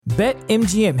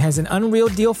BetMGM has an unreal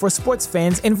deal for sports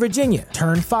fans in Virginia.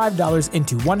 Turn $5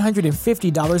 into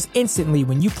 $150 instantly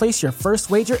when you place your first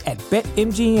wager at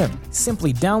BetMGM.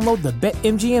 Simply download the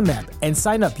BetMGM app and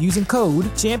sign up using code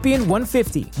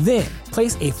Champion150. Then,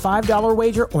 place a $5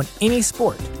 wager on any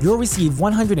sport. You'll receive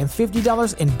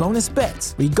 $150 in bonus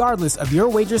bets, regardless of your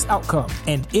wager's outcome.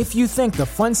 And if you think the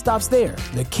fun stops there,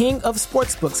 the King of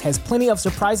Sportsbooks has plenty of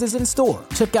surprises in store.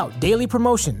 Check out daily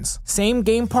promotions,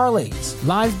 same-game parlays,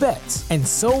 live bets, and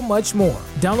so much more.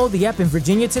 Download the app in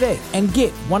Virginia today and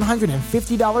get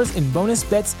 $150 in bonus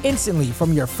bets instantly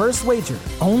from your first wager.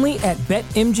 Only at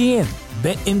BetMGM.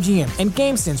 BetMGM and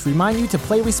GameSense remind you to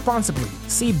play responsibly.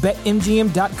 See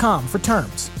BetMGM.com for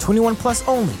terms. 21 plus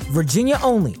only. Virginia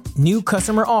only. New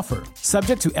customer offer.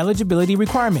 Subject to eligibility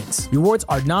requirements. Rewards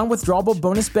are non-withdrawable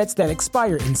bonus bets that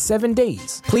expire in 7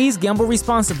 days. Please gamble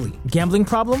responsibly. Gambling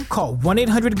problem? Call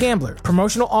 1-800-GAMBLER.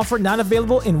 Promotional offer not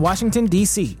available in Washington,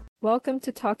 D.C. Welcome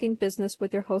to Talking Business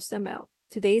with your host, ML.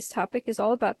 Today's topic is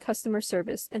all about customer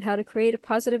service and how to create a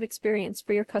positive experience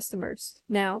for your customers.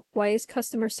 Now, why is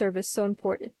customer service so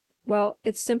important? Well,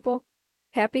 it's simple.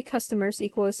 Happy customers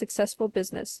equal a successful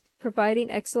business.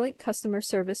 Providing excellent customer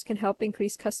service can help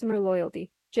increase customer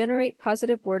loyalty, generate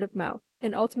positive word of mouth,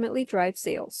 and ultimately drive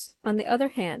sales. On the other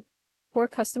hand, poor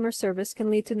customer service can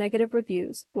lead to negative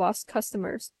reviews, lost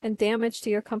customers, and damage to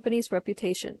your company's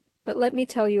reputation. But let me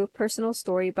tell you a personal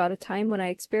story about a time when I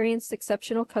experienced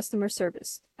exceptional customer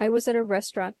service. I was at a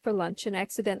restaurant for lunch and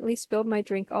accidentally spilled my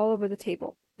drink all over the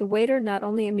table. The waiter not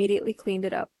only immediately cleaned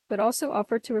it up, but also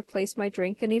offered to replace my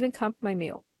drink and even comped my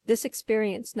meal. This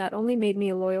experience not only made me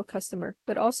a loyal customer,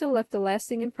 but also left a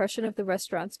lasting impression of the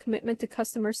restaurant's commitment to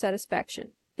customer satisfaction.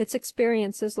 It's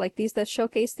experiences like these that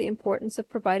showcase the importance of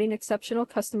providing exceptional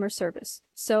customer service.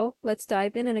 So, let's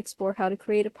dive in and explore how to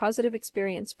create a positive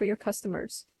experience for your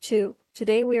customers. 2.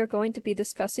 Today we are going to be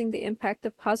discussing the impact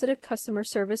of positive customer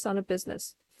service on a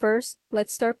business. First,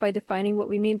 let's start by defining what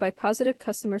we mean by positive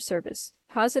customer service.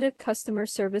 Positive customer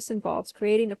service involves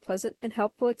creating a pleasant and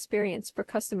helpful experience for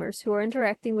customers who are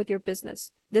interacting with your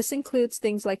business. This includes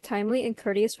things like timely and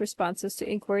courteous responses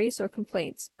to inquiries or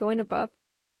complaints, going above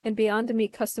and beyond to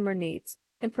meet customer needs,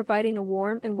 and providing a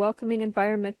warm and welcoming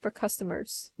environment for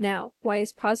customers. Now, why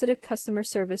is positive customer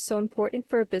service so important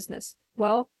for a business?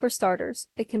 Well, for starters,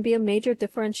 it can be a major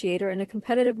differentiator in a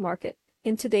competitive market.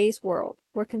 In today's world,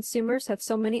 where consumers have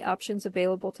so many options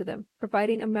available to them,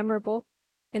 providing a memorable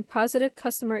and positive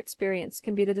customer experience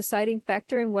can be the deciding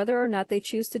factor in whether or not they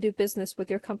choose to do business with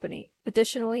your company.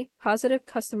 Additionally, positive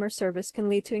customer service can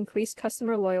lead to increased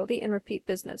customer loyalty and repeat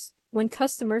business. When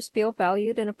customers feel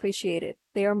valued and appreciated,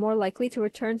 they are more likely to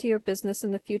return to your business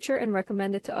in the future and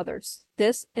recommend it to others.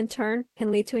 This, in turn, can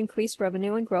lead to increased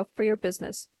revenue and growth for your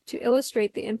business. To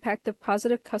illustrate the impact of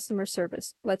positive customer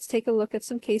service, let's take a look at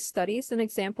some case studies and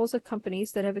examples of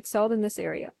companies that have excelled in this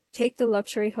area. Take the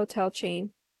luxury hotel chain,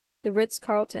 the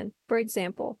Ritz-Carlton, for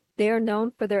example. They are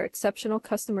known for their exceptional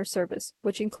customer service,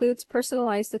 which includes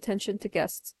personalized attention to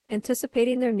guests,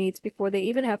 anticipating their needs before they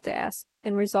even have to ask,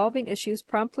 and resolving issues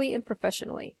promptly and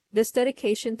professionally. This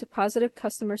dedication to positive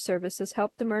customer service has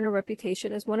helped them earn a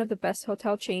reputation as one of the best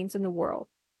hotel chains in the world,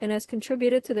 and has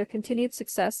contributed to their continued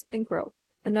success and growth.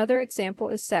 Another example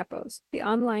is Zappos, the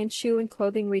online shoe and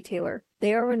clothing retailer.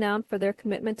 They are renowned for their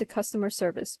commitment to customer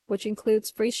service, which includes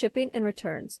free shipping and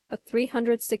returns, a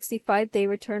 365-day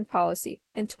return policy,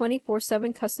 and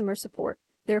 24/7 customer support.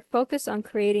 Their focus on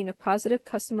creating a positive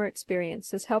customer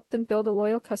experience has helped them build a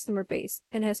loyal customer base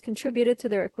and has contributed to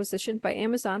their acquisition by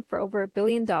Amazon for over $1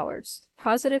 billion.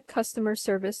 Positive customer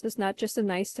service is not just a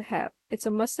nice to have, it's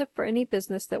a must-have for any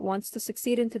business that wants to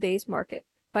succeed in today's market.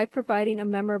 By providing a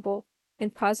memorable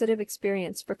and positive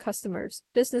experience for customers,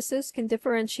 businesses can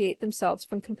differentiate themselves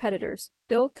from competitors,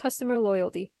 build customer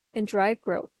loyalty, and drive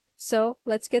growth. So,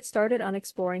 let's get started on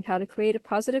exploring how to create a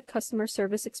positive customer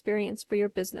service experience for your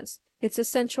business. It's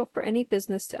essential for any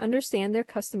business to understand their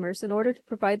customers in order to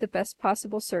provide the best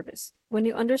possible service. When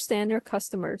you understand your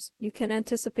customers, you can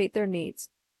anticipate their needs,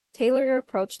 tailor your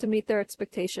approach to meet their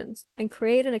expectations, and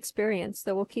create an experience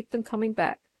that will keep them coming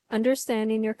back.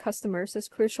 Understanding your customers is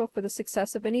crucial for the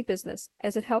success of any business,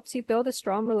 as it helps you build a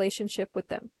strong relationship with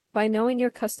them. By knowing your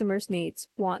customers' needs,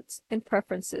 wants, and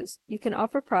preferences, you can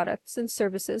offer products and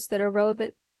services that are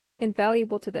relevant and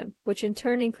valuable to them, which in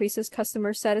turn increases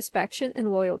customer satisfaction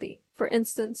and loyalty. For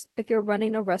instance, if you're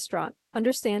running a restaurant,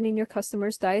 understanding your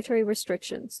customers' dietary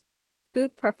restrictions,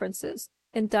 food preferences,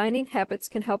 and dining habits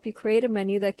can help you create a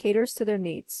menu that caters to their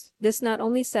needs. This not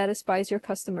only satisfies your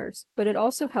customers, but it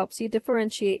also helps you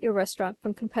differentiate your restaurant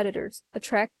from competitors,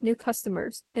 attract new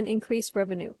customers, and increase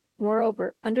revenue.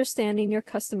 Moreover, understanding your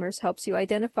customers helps you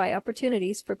identify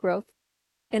opportunities for growth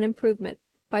and improvement.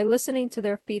 By listening to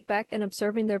their feedback and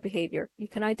observing their behavior, you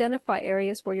can identify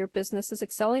areas where your business is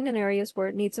excelling and areas where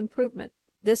it needs improvement.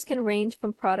 This can range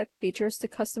from product features to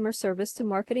customer service to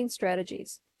marketing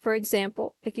strategies. For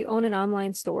example, if you own an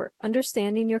online store,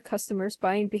 understanding your customers'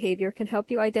 buying behavior can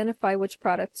help you identify which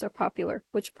products are popular,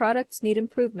 which products need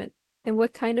improvement, and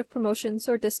what kind of promotions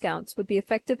or discounts would be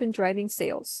effective in driving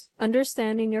sales.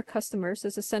 Understanding your customers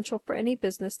is essential for any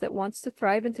business that wants to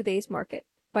thrive in today's market.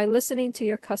 By listening to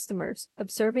your customers,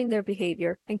 observing their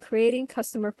behavior, and creating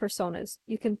customer personas,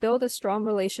 you can build a strong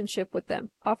relationship with them,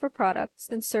 offer products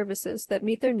and services that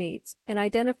meet their needs, and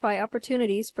identify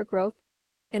opportunities for growth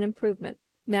and improvement.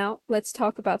 Now, let's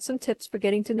talk about some tips for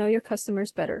getting to know your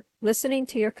customers better. Listening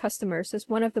to your customers is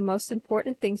one of the most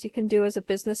important things you can do as a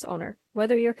business owner.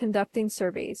 Whether you're conducting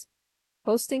surveys,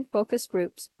 hosting focus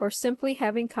groups, or simply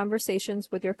having conversations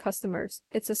with your customers,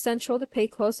 it's essential to pay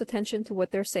close attention to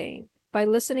what they're saying. By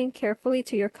listening carefully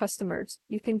to your customers,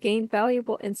 you can gain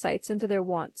valuable insights into their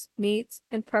wants, needs,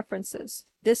 and preferences.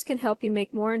 This can help you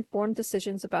make more informed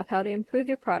decisions about how to improve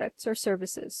your products or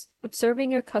services.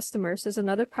 Observing your customers is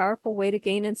another powerful way to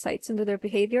gain insights into their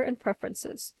behavior and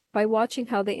preferences. By watching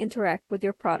how they interact with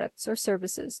your products or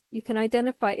services, you can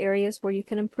identify areas where you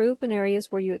can improve and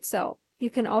areas where you excel.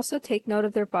 You can also take note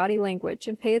of their body language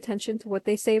and pay attention to what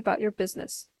they say about your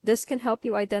business. This can help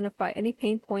you identify any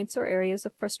pain points or areas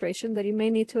of frustration that you may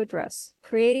need to address.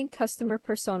 Creating customer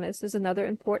personas is another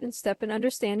important step in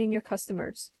understanding your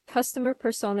customers. Customer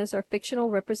personas are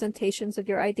fictional representations of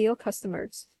your ideal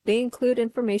customers. They include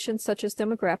information such as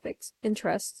demographics,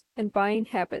 interests, and buying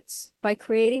habits. By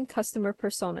creating customer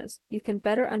personas, you can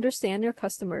better understand your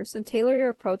customers and tailor your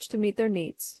approach to meet their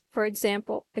needs. For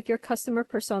example, if your customer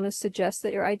personas suggest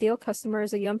that your ideal customer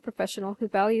is a young professional who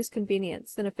values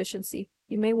convenience and efficiency,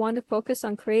 you may want to focus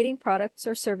on creating products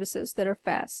or services that are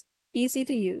fast, easy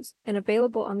to use, and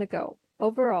available on the go.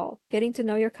 Overall, getting to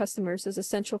know your customers is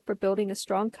essential for building a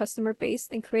strong customer base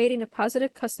and creating a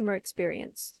positive customer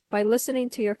experience. By listening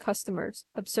to your customers,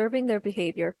 observing their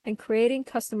behavior, and creating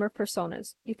customer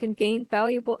personas, you can gain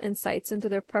valuable insights into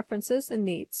their preferences and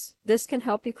needs. This can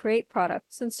help you create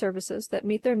products and services that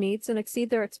meet their needs and exceed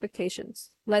their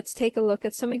expectations. Let's take a look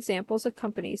at some examples of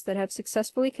companies that have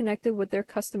successfully connected with their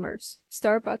customers.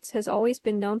 Starbucks has always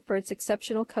been known for its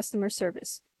exceptional customer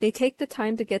service. They take the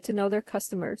time to get to know their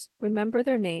customers, remember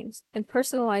their names, and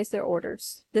personalize their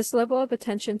orders. This level of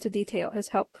attention to detail has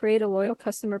helped create a loyal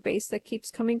customer base that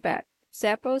keeps coming back.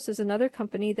 Zappos is another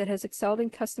company that has excelled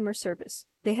in customer service.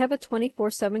 They have a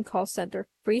 24/7 call center,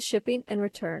 free shipping and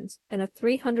returns, and a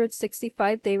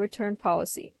 365-day return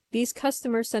policy. These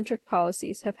customer-centric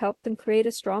policies have helped them create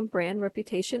a strong brand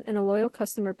reputation and a loyal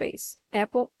customer base.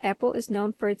 Apple is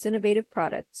known for its innovative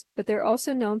products, but they're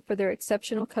also known for their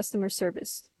exceptional customer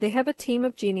service. They have a team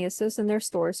of geniuses in their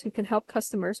stores who can help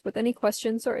customers with any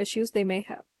questions or issues they may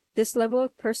have. This level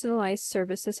of personalized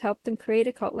service has helped them create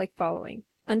a cult-like following.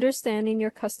 Understanding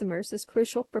your customers is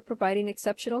crucial for providing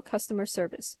exceptional customer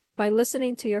service. By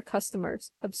listening to your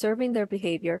customers, observing their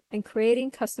behavior, and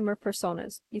creating customer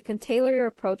personas, you can tailor your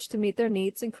approach to meet their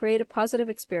needs and create a positive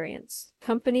experience.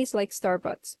 Companies like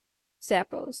Starbucks,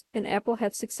 Zappos, and Apple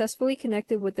have successfully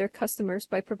connected with their customers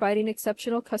by providing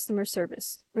exceptional customer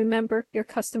service. Remember, your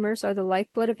customers are the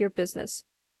lifeblood of your business,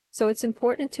 so it's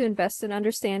important to invest in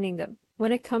understanding them.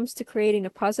 When it comes to creating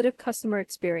a positive customer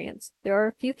experience, there are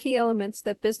a few key elements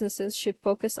that businesses should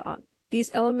focus on. These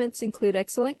elements include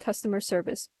excellent customer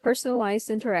service,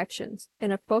 personalized interactions,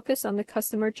 and a focus on the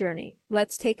customer journey.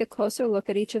 Let's take a closer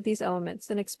look at each of these elements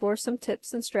and explore some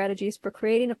tips and strategies for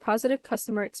creating a positive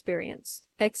customer experience.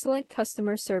 Excellent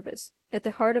customer service. At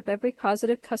the heart of every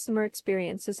positive customer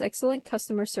experience is excellent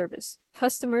customer service.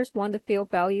 Customers want to feel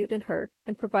valued and heard,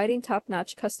 and providing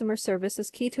top-notch customer service is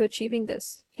key to achieving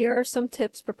this. Here are some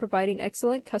tips for providing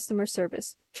excellent customer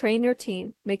service. Train your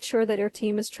team. Make sure that your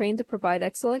team is trained to provide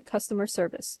excellent customer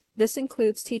service. This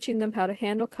includes teaching them how to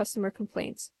handle customer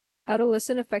complaints, how to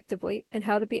listen effectively, and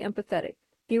how to be empathetic.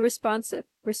 Be responsive.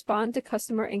 Respond to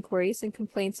customer inquiries and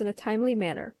complaints in a timely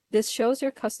manner. This shows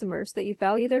your customers that you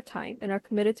value their time and are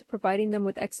committed to providing them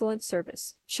with excellent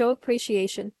service. Show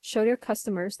appreciation. Show your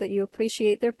customers that you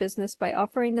appreciate their business by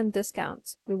offering them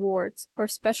discounts, rewards, or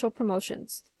special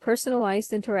promotions.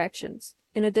 Personalized interactions.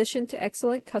 In addition to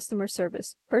excellent customer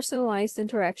service, personalized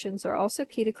interactions are also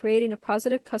key to creating a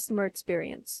positive customer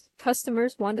experience.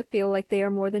 Customers want to feel like they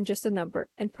are more than just a number,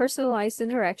 and personalized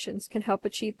interactions can help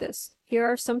achieve this. Here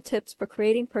are some tips for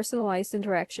creating personalized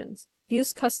interactions.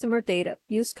 Use customer data.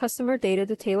 Use customer data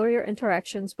to tailor your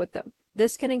interactions with them.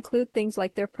 This can include things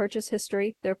like their purchase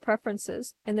history, their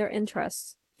preferences, and their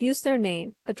interests. Use their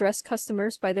name. Address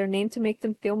customers by their name to make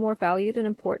them feel more valued and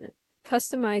important.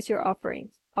 Customize your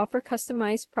offerings. Offer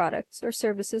customized products or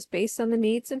services based on the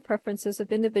needs and preferences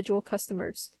of individual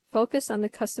customers. Focus on the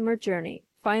customer journey.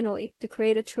 Finally, to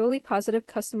create a truly positive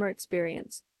customer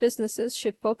experience, businesses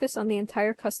should focus on the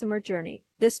entire customer journey.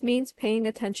 This means paying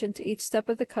attention to each step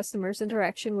of the customer's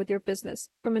interaction with your business,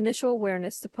 from initial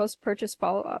awareness to post-purchase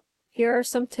follow-up. Here are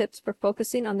some tips for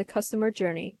focusing on the customer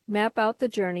journey. Map out the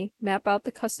journey. Map out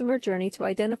the customer journey to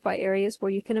identify areas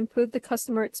where you can improve the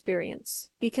customer experience.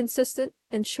 Be consistent.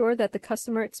 Ensure that the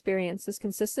customer experience is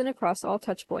consistent across all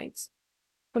touchpoints,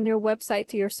 from your website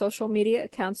to your social media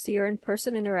accounts to your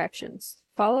in-person interactions.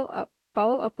 Follow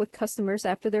up with customers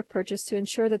after their purchase to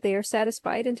ensure that they are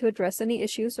satisfied and to address any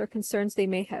issues or concerns they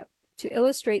may have. To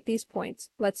illustrate these points,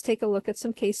 let's take a look at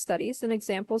some case studies and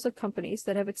examples of companies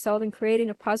that have excelled in creating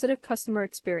a positive customer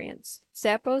experience.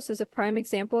 Zappos is a prime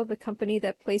example of a company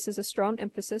that places a strong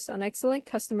emphasis on excellent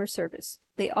customer service.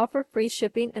 They offer free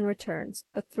shipping and returns,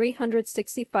 a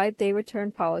 365-day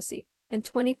return policy, and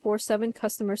 24/7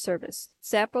 customer service.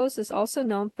 Zappos is also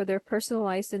known for their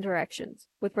personalized interactions,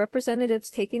 with representatives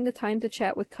taking the time to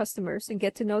chat with customers and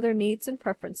get to know their needs and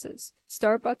preferences.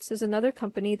 Starbucks is another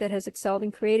company that has excelled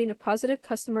in creating a positive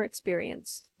customer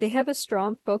experience. They have a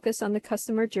strong focus on the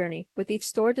customer journey, with each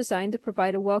store designed to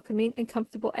provide a welcoming and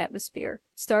comfortable atmosphere.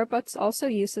 Starbucks also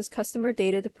uses customer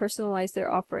data to personalize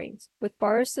their offerings, with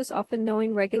baristas often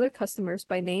knowing regular customers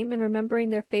by name and remembering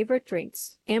their favorite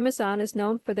drinks. Amazon is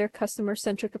known for their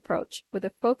customer-centric approach, with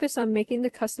a focus on making the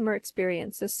customer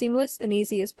experience as seamless and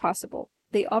easy as possible.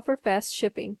 They offer fast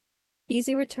shipping,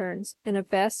 easy returns, and a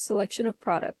vast selection of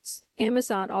products.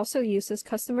 Amazon also uses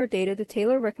customer data to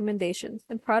tailor recommendations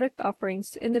and product offerings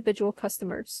to individual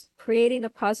customers. Creating a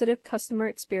positive customer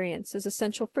experience is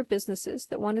essential for businesses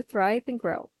that want to thrive and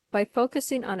grow. By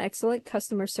focusing on excellent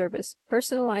customer service,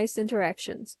 personalized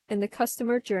interactions, and the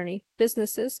customer journey,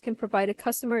 businesses can provide a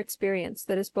customer experience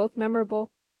that is both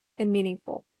memorable and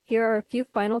meaningful. Here are a few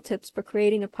final tips for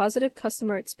creating a positive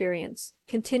customer experience.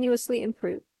 Continuously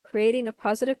improve. Creating a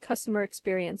positive customer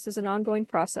experience is an ongoing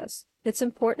process. It's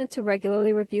important to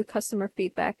regularly review customer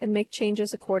feedback and make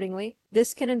changes accordingly.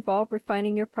 This can involve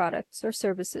refining your products or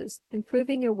services,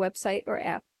 improving your website or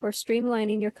app, or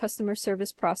streamlining your customer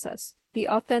service process. Be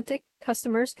authentic.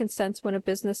 Customers can sense when a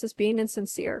business is being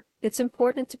insincere. It's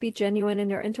important to be genuine in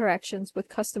your interactions with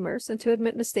customers and to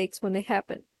admit mistakes when they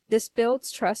happen. This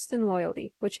builds trust and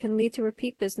loyalty, which can lead to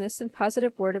repeat business and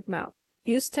positive word of mouth.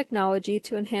 Use technology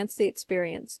to enhance the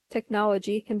experience.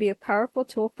 Technology can be a powerful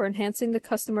tool for enhancing the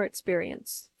customer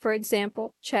experience. For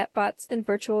example, chatbots and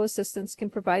virtual assistants can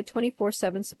provide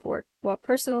 24/7 support, while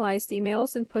personalized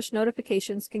emails and push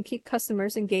notifications can keep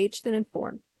customers engaged and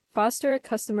informed. Foster a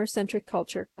customer-centric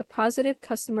culture. A positive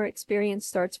customer experience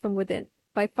starts from within.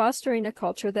 By fostering a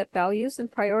culture that values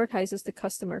and prioritizes the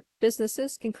customer,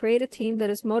 businesses can create a team that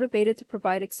is motivated to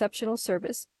provide exceptional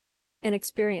service and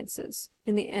experiences.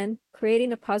 In the end,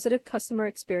 creating a positive customer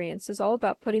experience is all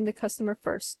about putting the customer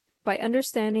first. By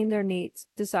understanding their needs,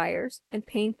 desires, and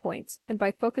pain points, and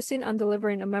by focusing on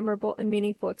delivering a memorable and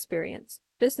meaningful experience,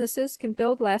 businesses can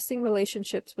build lasting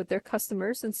relationships with their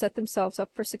customers and set themselves up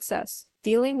for success.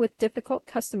 Dealing with difficult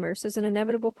customers is an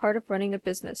inevitable part of running a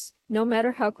business. No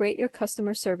matter how great your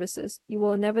customer service is, you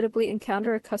will inevitably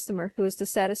encounter a customer who is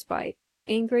dissatisfied,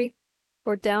 angry,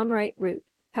 or downright rude.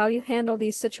 How you handle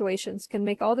these situations can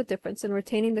make all the difference in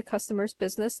retaining the customer's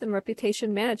business and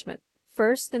reputation management.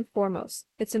 First and foremost,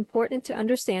 it's important to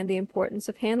understand the importance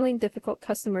of handling difficult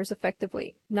customers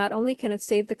effectively. Not only can it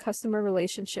save the customer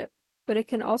relationship, but it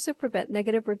can also prevent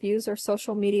negative reviews or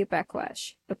social media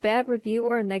backlash. A bad review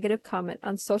or a negative comment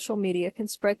on social media can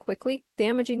spread quickly,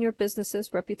 damaging your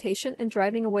business's reputation and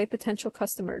driving away potential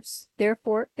customers.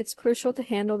 Therefore, it's crucial to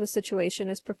handle the situation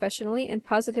as professionally and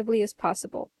positively as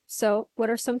possible. So,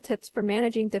 what are some tips for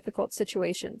managing difficult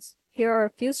situations? Here are a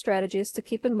few strategies to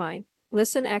keep in mind.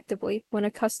 Listen actively. When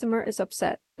a customer is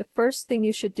upset, the first thing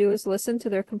you should do is listen to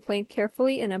their complaint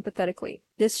carefully and empathetically.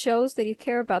 This shows that you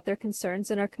care about their concerns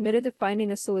and are committed to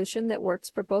finding a solution that works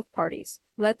for both parties.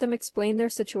 Let them explain their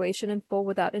situation in full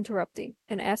without interrupting,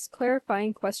 and ask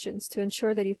clarifying questions to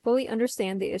ensure that you fully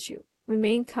understand the issue.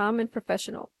 Remain calm and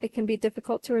professional. It can be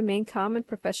difficult to remain calm and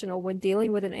professional when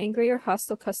dealing with an angry or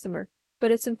hostile customer, but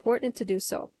it's important to do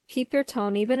so. Keep your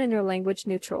tone even in your language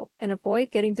neutral, and avoid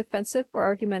getting defensive or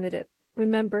argumentative.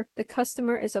 Remember, the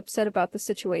customer is upset about the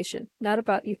situation, not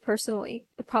about you personally.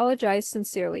 Apologize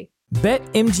sincerely.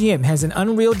 BetMGM has an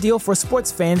unreal deal for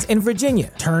sports fans in Virginia.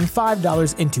 Turn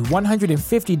 $5 into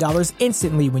 $150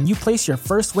 instantly when you place your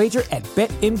first wager at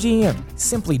BetMGM.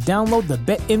 Simply download the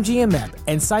BetMGM app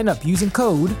and sign up using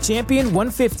code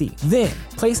Champion150. Then,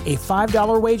 place a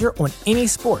 $5 wager on any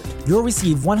sport. You'll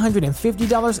receive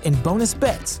 $150 in bonus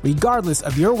bets, regardless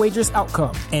of your wager's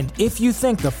outcome. And if you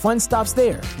think the fun stops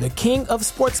there, the king of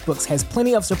sportsbooks has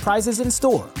plenty of surprises in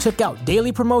store. Check out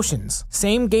daily promotions,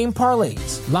 same-game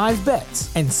parlays, live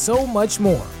bets, and so much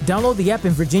more. Download the app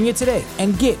in Virginia today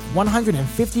and get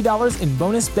 $150 in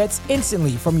bonus bets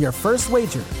instantly from your first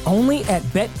wager. Only at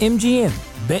BetMGM.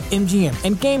 BetMGM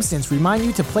and GameSense remind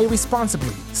you to play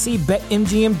responsibly. See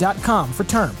BetMGM.com for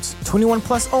terms. 21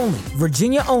 plus only.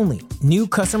 Virginia only. New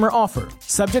customer offer.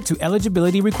 Subject to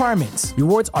eligibility requirements.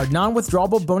 Rewards are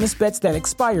non-withdrawable bonus bets that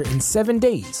expire in 7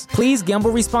 days. Please gamble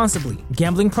responsibly.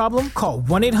 Gambling problem? Call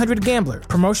 1-800-GAMBLER.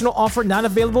 Promotional offer not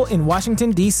available in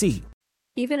Washington, D.C.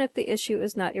 Even if the issue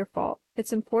is not your fault,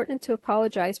 it's important to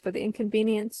apologize for the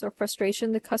inconvenience or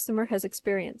frustration the customer has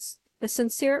experienced. A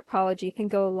sincere apology can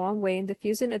go a long way in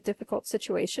diffusing a difficult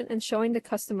situation and showing the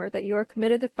customer that you are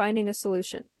committed to finding a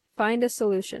solution. Find a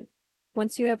solution.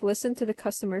 Once you have listened to the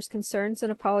customer's concerns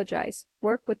and apologize,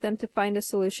 work with them to find a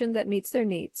solution that meets their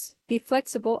needs. Be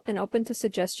flexible and open to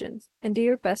suggestions, and do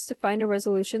your best to find a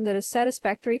resolution that is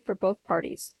satisfactory for both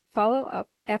parties. Follow up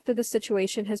after the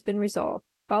situation has been resolved.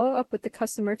 Follow up with the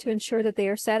customer to ensure that they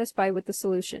are satisfied with the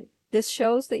solution. This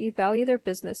shows that you value their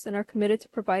business and are committed to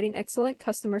providing excellent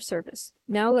customer service.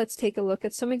 Now let's take a look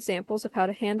at some examples of how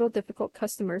to handle difficult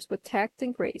customers with tact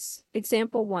and grace.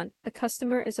 Example 1. A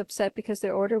customer is upset because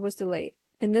their order was delayed.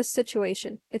 In this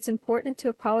situation, it's important to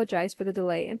apologize for the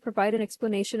delay and provide an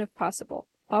explanation if possible.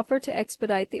 Offer to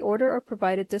expedite the order or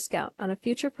provide a discount on a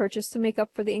future purchase to make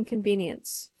up for the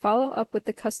inconvenience. Follow up with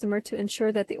the customer to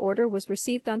ensure that the order was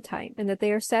received on time and that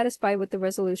they are satisfied with the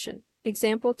resolution.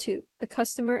 Example 2. A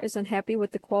customer is unhappy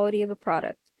with the quality of a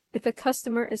product. If a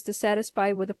customer is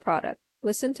dissatisfied with a product,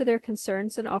 listen to their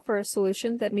concerns and offer a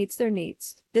solution that meets their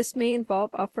needs. This may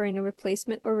involve offering a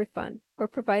replacement or refund, or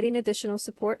providing additional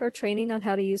support or training on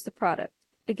how to use the product.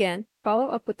 Again, follow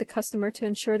up with the customer to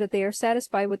ensure that they are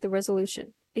satisfied with the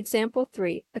resolution. Example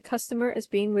 3. A customer is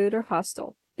being rude or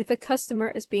hostile. If a customer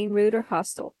is being rude or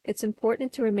hostile, it's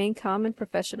important to remain calm and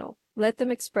professional. Let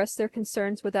them express their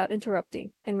concerns without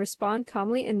interrupting, and respond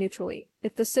calmly and neutrally.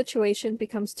 If the situation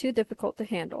becomes too difficult to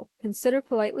handle, consider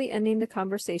politely ending the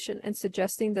conversation and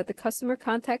suggesting that the customer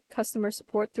contact customer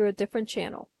support through a different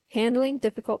channel. Handling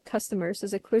difficult customers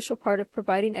is a crucial part of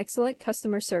providing excellent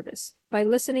customer service. By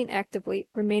listening actively,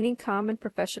 remaining calm and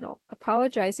professional,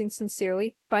 apologizing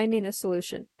sincerely, finding a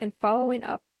solution, and following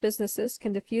up, businesses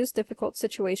can diffuse difficult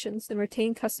situations and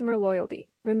retain customer loyalty.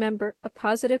 Remember, a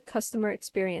positive customer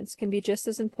experience can be just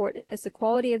as important as the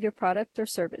quality of your product or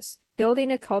service.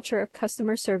 Building a culture of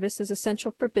customer service is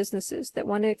essential for businesses that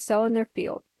want to excel in their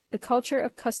field. The culture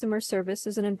of customer service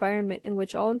is an environment in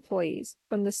which all employees,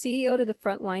 from the CEO to the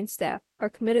frontline staff, are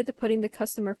committed to putting the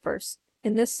customer first.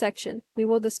 In this section, we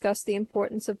will discuss the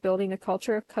importance of building a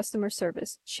culture of customer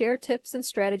service, share tips and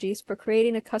strategies for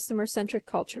creating a customer-centric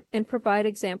culture, and provide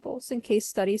examples and case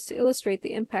studies to illustrate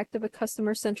the impact of a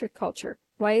customer-centric culture.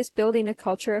 Why is building a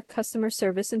culture of customer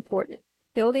service important?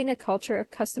 Building a culture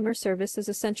of customer service is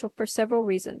essential for several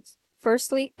reasons.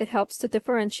 Firstly, it helps to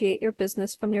differentiate your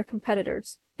business from your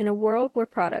competitors. In a world where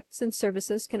products and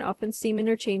services can often seem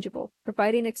interchangeable,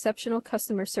 providing exceptional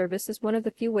customer service is one of the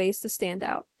few ways to stand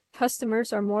out.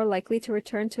 Customers are more likely to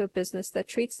return to a business that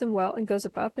treats them well and goes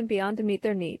above and beyond to meet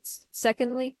their needs.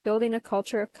 Secondly, building a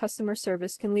culture of customer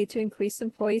service can lead to increased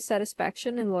employee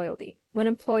satisfaction and loyalty. When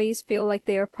employees feel like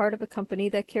they are part of a company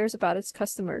that cares about its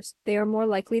customers, they are more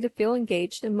likely to feel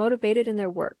engaged and motivated in their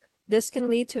work. This can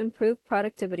lead to improved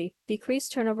productivity,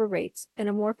 decreased turnover rates, and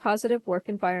a more positive work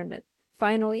environment.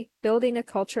 Finally, building a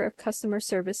culture of customer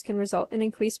service can result in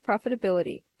increased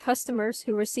profitability. Customers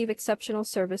who receive exceptional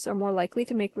service are more likely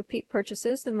to make repeat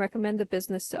purchases and recommend the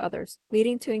business to others,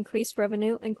 leading to increased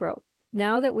revenue and growth.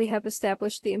 Now that we have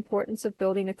established the importance of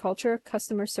building a culture of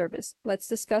customer service, let's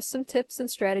discuss some tips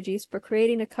and strategies for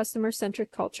creating a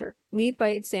customer-centric culture. Lead by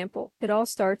example. It all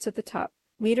starts at the top.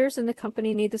 Leaders in the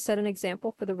company need to set an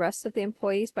example for the rest of the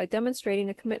employees by demonstrating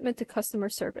a commitment to customer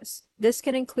service. This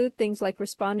can include things like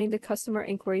responding to customer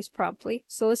inquiries promptly,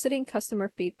 soliciting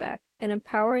customer feedback, and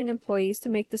empowering employees to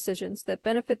make decisions that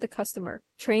benefit the customer.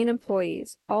 Train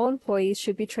employees. All employees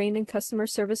should be trained in customer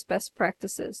service best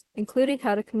practices, including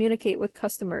how to communicate with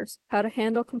customers, how to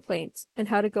handle complaints, and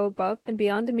how to go above and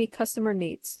beyond to meet customer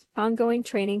needs. Ongoing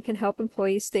training can help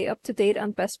employees stay up to date on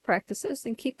best practices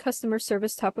and keep customer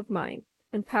service top of mind.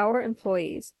 Empower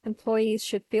employees. Employees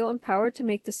should feel empowered to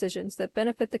make decisions that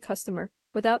benefit the customer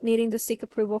without needing to seek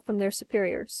approval from their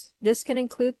superiors. This can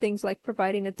include things like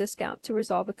providing a discount to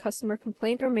resolve a customer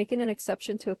complaint or making an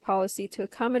exception to a policy to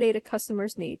accommodate a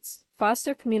customer's needs.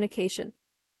 Foster communication.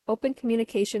 Open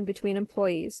communication between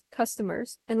employees,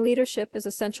 customers, and leadership is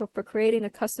essential for creating a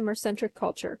customer-centric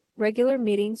culture. Regular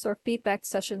meetings or feedback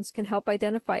sessions can help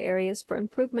identify areas for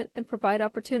improvement and provide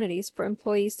opportunities for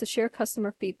employees to share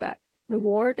customer feedback.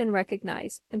 Reward and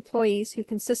recognize. Employees who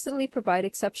consistently provide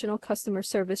exceptional customer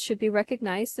service should be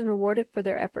recognized and rewarded for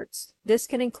their efforts. This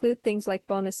can include things like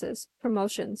bonuses,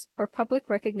 promotions, or public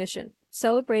recognition.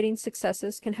 Celebrating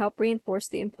successes can help reinforce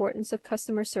the importance of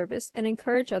customer service and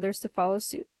encourage others to follow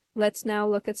suit. Let's now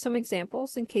look at some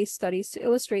examples and case studies to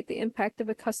illustrate the impact of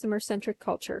a customer-centric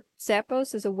culture.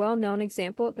 Zappos is a well-known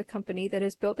example of a company that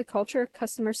has built a culture of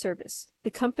customer service.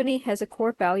 The company has a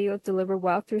core value of deliver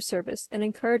wow through service and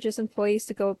encourages employees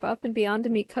to go above and beyond to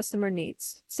meet customer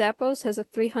needs. Zappos has a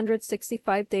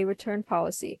 365-day return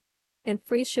policy and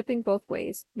free shipping both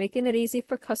ways, making it easy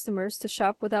for customers to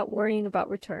shop without worrying about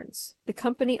returns. The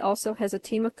company also has a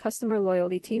team of customer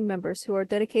loyalty team members who are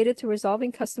dedicated to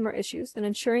resolving customer issues and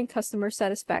ensuring customer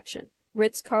satisfaction.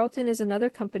 Ritz-Carlton is another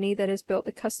company that has built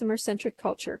a customer-centric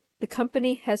culture. The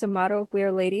company has a motto of "We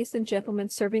are ladies and gentlemen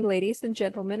serving ladies and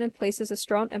gentlemen," and places a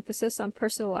strong emphasis on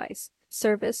personalized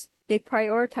service. They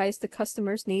prioritize the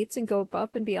customer's needs and go above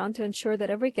and beyond to ensure that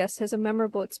every guest has a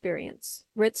memorable experience.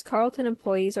 Ritz-Carlton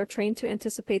employees are trained to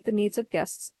anticipate the needs of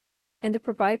guests and to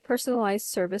provide personalized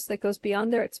service that goes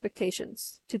beyond their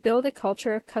expectations. To build a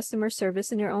culture of customer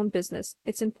service in your own business,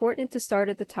 it's important to start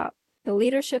at the top. The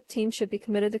leadership team should be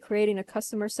committed to creating a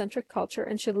customer-centric culture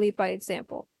and should lead by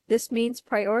example. This means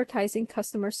prioritizing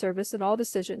customer service in all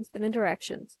decisions and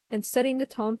interactions and setting the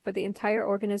tone for the entire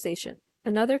organization.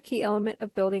 Another key element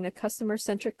of building a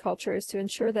customer-centric culture is to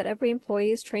ensure that every employee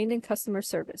is trained in customer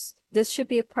service. This should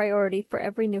be a priority for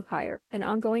every new hire, and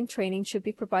ongoing training should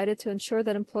be provided to ensure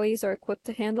that employees are equipped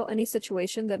to handle any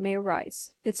situation that may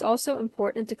arise. It's also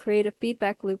important to create a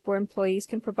feedback loop where employees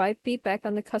can provide feedback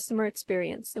on the customer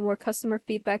experience and where customer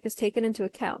feedback is taken into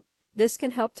account. This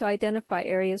can help to identify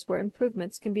areas where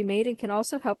improvements can be made and can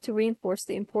also help to reinforce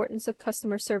the importance of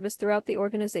customer service throughout the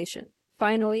organization.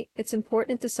 Finally, it's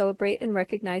important to celebrate and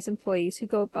recognize employees who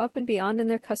go above and beyond in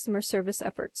their customer service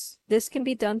efforts. This can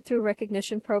be done through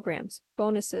recognition programs,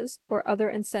 bonuses, or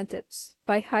other incentives.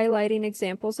 By highlighting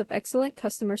examples of excellent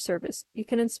customer service, you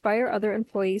can inspire other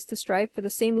employees to strive for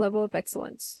the same level of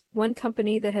excellence. One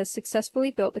company that has successfully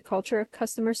built a culture of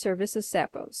customer service is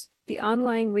Zappos. The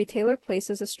online retailer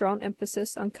places a strong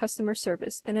emphasis on customer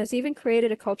service and has even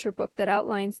created a culture book that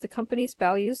outlines the company's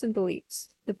values and beliefs.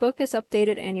 The book is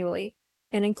updated annually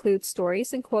and includes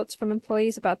stories and quotes from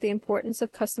employees about the importance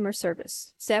of customer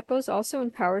service. Zappos also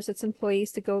empowers its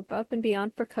employees to go above and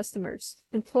beyond for customers.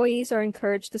 Employees are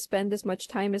encouraged to spend as much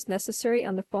time as necessary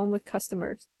on the phone with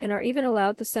customers and are even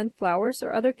allowed to send flowers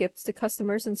or other gifts to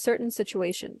customers in certain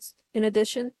situations. In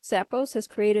addition, Zappos has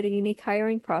created a unique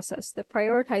hiring process that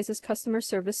prioritizes customer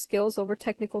service skills over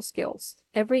technical skills.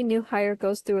 Every new hire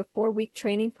goes through a 4-week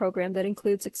training program that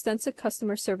includes extensive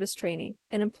customer service training,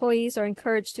 and employees are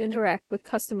encouraged to interact with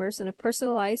customers in a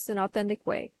personalized and authentic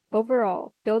way.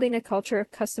 Overall, building a culture of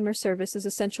customer service is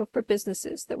essential for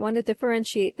businesses that want to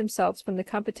differentiate themselves from the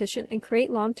competition and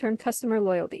create long-term customer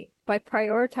loyalty. By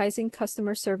prioritizing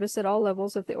customer service at all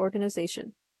levels of the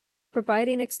organization,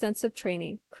 providing extensive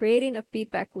training, creating a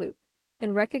feedback loop,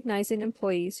 and recognizing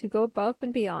employees who go above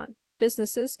and beyond,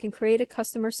 businesses can create a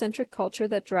customer-centric culture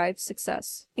that drives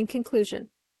success. In conclusion,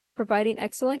 providing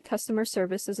excellent customer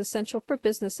service is essential for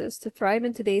businesses to thrive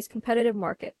in today's competitive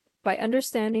market. By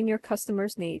understanding your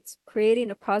customers' needs,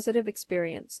 creating a positive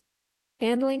experience,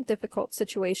 handling difficult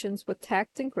situations with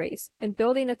tact and grace, and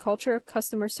building a culture of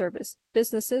customer service,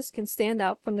 businesses can stand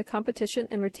out from the competition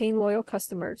and retain loyal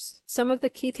customers. Some of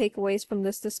the key takeaways from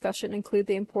this discussion include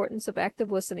the importance of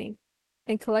active listening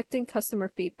and collecting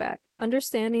customer feedback,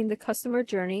 understanding the customer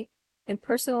journey, and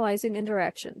personalizing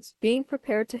interactions, being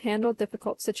prepared to handle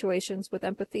difficult situations with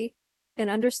empathy and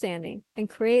understanding, and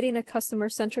creating a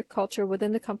customer-centric culture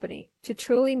within the company. To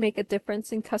truly make a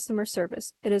difference in customer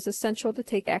service, it is essential to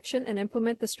take action and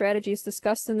implement the strategies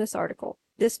discussed in this article.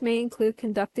 This may include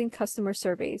conducting customer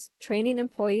surveys, training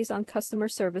employees on customer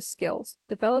service skills,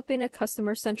 developing a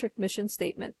customer-centric mission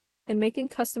statement, and making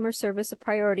customer service a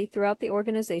priority throughout the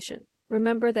organization.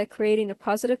 Remember that creating a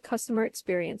positive customer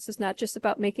experience is not just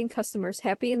about making customers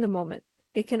happy in the moment.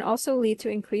 It can also lead to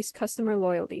increased customer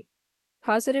loyalty,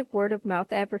 positive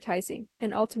word-of-mouth advertising,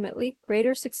 and ultimately,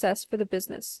 greater success for the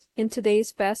business. In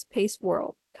today's fast-paced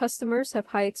world, customers have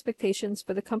high expectations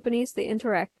for the companies they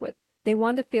interact with. They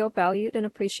want to feel valued and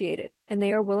appreciated, and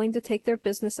they are willing to take their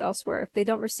business elsewhere if they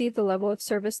don't receive the level of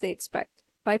service they expect.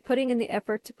 By putting in the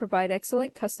effort to provide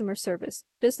excellent customer service,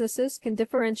 businesses can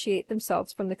differentiate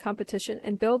themselves from the competition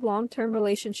and build long-term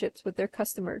relationships with their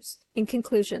customers. In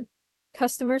conclusion,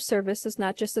 customer service is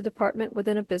not just a department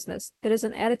within a business. It is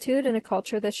an attitude and a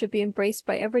culture that should be embraced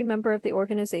by every member of the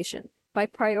organization. By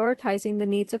prioritizing the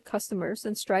needs of customers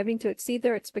and striving to exceed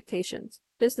their expectations,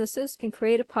 businesses can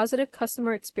create a positive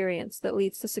customer experience that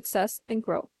leads to success and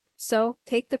growth. So,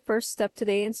 take the first step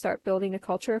today and start building a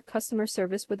culture of customer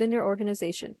service within your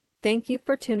organization. Thank you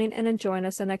for tuning in and join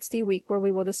us next week where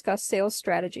we will discuss sales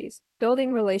strategies,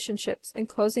 building relationships, and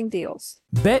closing deals.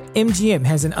 BetMGM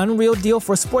has an unreal deal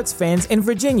for sports fans in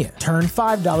Virginia. Turn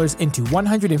 $5 into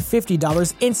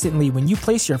 $150 instantly when you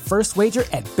place your first wager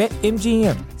at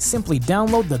BetMGM. Simply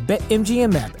download the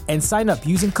BetMGM app and sign up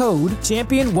using code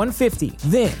Champion150.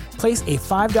 Then, place a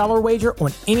 $5 wager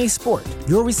on any sport.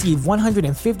 You'll receive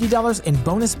 $150 in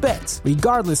bonus bets,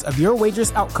 regardless of your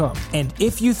wager's outcome. And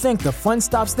if you think the fun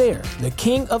stops there, the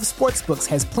king of sportsbooks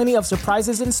has plenty of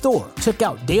surprises in store. Check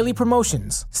out daily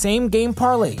promotions, same-game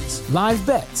parlays, live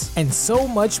bets, and so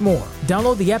much more.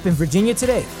 Download the app in Virginia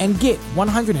today and get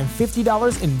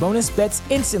 $150 in bonus bets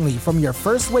instantly from your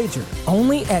first wager.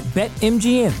 Only at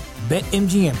BetMGM.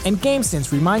 BetMGM and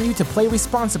GameSense remind you to play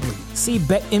responsibly. See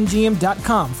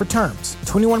BetMGM.com for terms.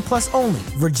 21 plus only.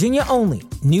 Virginia only.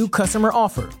 New customer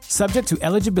offer. Subject to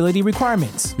eligibility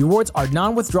requirements. Rewards are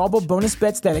non-withdrawable bonus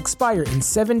bets that expire in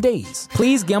 7 days.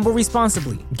 Please gamble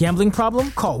responsibly. Gambling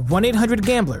problem? Call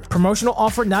 1-800-GAMBLER. Promotional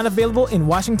offer not available in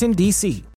Washington, D.C.